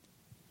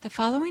The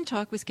following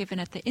talk was given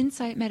at the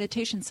Insight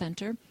Meditation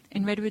Center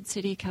in Redwood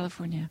City,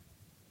 California.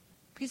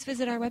 Please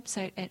visit our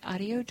website at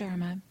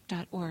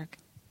audiodharma.org.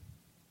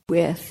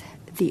 With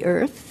the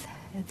earth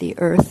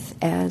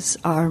as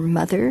our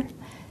mother,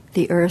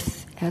 the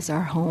earth as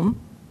our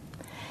home,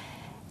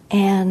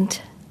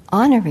 and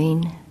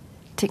honoring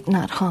Thich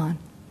Nhat Hanh.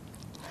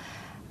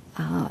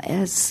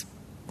 As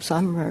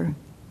some or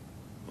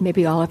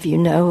maybe all of you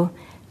know,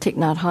 Thich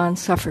Nhat Hanh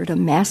suffered a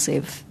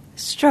massive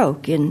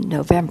stroke in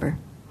November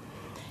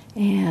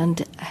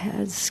and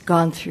has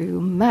gone through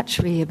much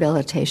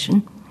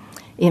rehabilitation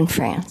in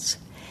France,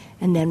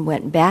 and then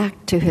went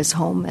back to his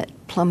home at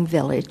Plum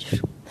Village,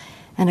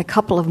 and a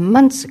couple of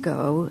months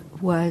ago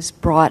was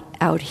brought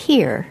out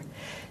here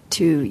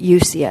to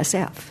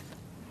UCSF.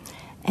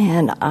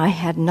 And I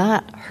had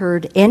not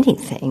heard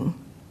anything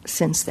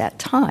since that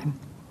time.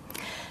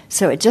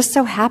 So it just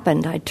so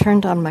happened I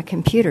turned on my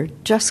computer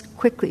just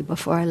quickly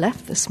before I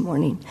left this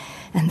morning,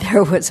 and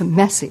there was a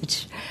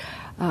message,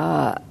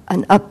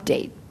 an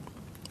update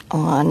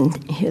on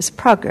his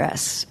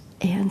progress.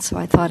 And so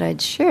I thought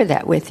I'd share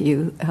that with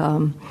you.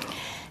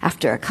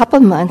 After a couple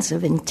of months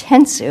of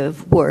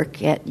intensive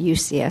work at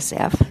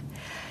UCSF,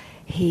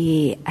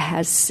 he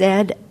has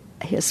said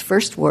his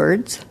first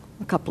words,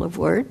 a couple of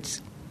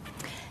words,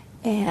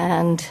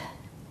 and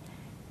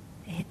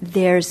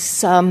there's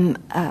some,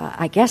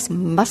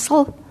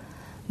 muscle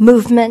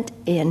movement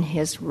in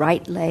his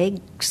right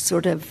leg,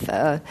 sort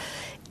of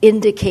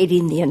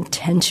indicating the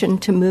intention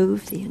to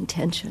move, the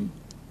intention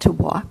to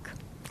walk.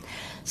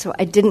 So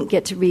I didn't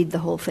get to read the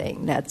whole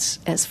thing. That's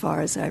as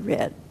far as I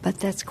read. But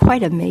that's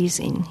quite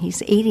amazing.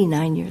 He's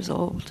 89 years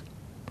old.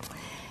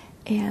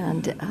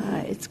 And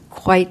it's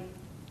quite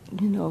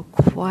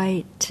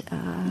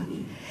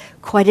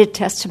a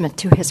testament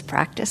to his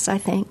practice, I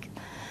think,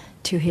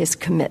 to his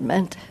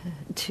commitment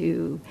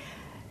to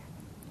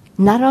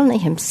not only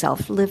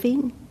himself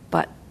living,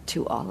 but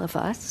to all of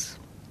us.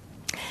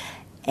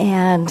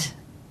 And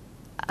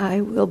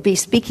I will be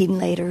speaking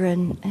later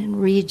and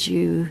read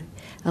you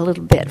a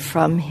little bit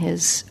from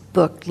his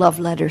book, Love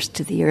Letters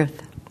to the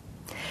Earth.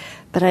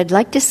 But I'd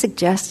like to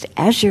suggest,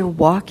 as you're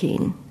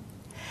walking,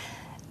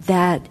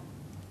 that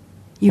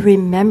you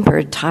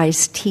remember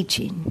Thay's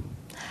teaching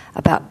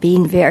about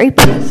being very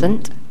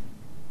present,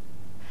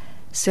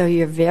 so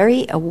you're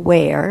very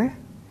aware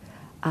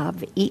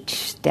of each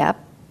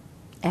step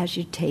as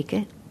you take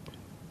it.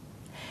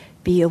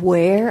 Be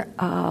aware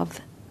of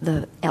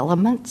the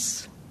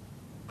elements,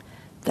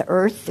 the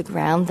earth, the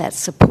ground that's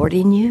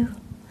supporting you,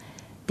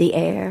 the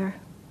air,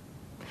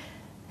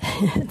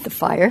 the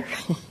fire,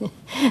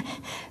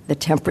 the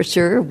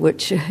temperature,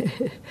 which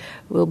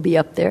will be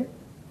up there,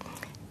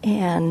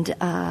 and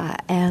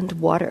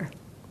water.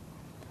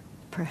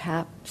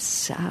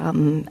 Perhaps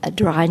a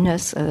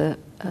dryness, a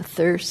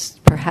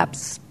thirst,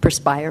 perhaps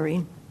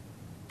perspiring.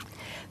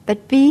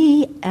 But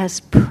be as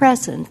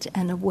present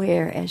and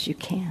aware as you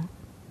can.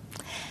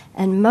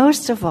 And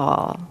most of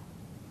all,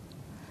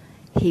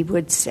 he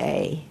would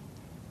say,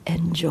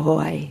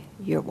 enjoy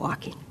your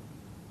walking.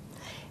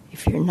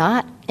 If you're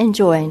not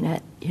enjoying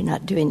it, you're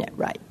not doing it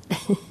right.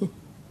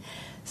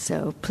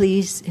 So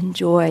please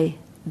enjoy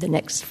the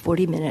next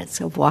 40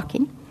 minutes of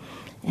walking,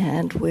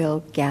 and we'll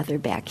gather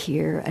back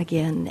here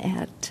again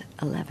at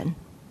 11.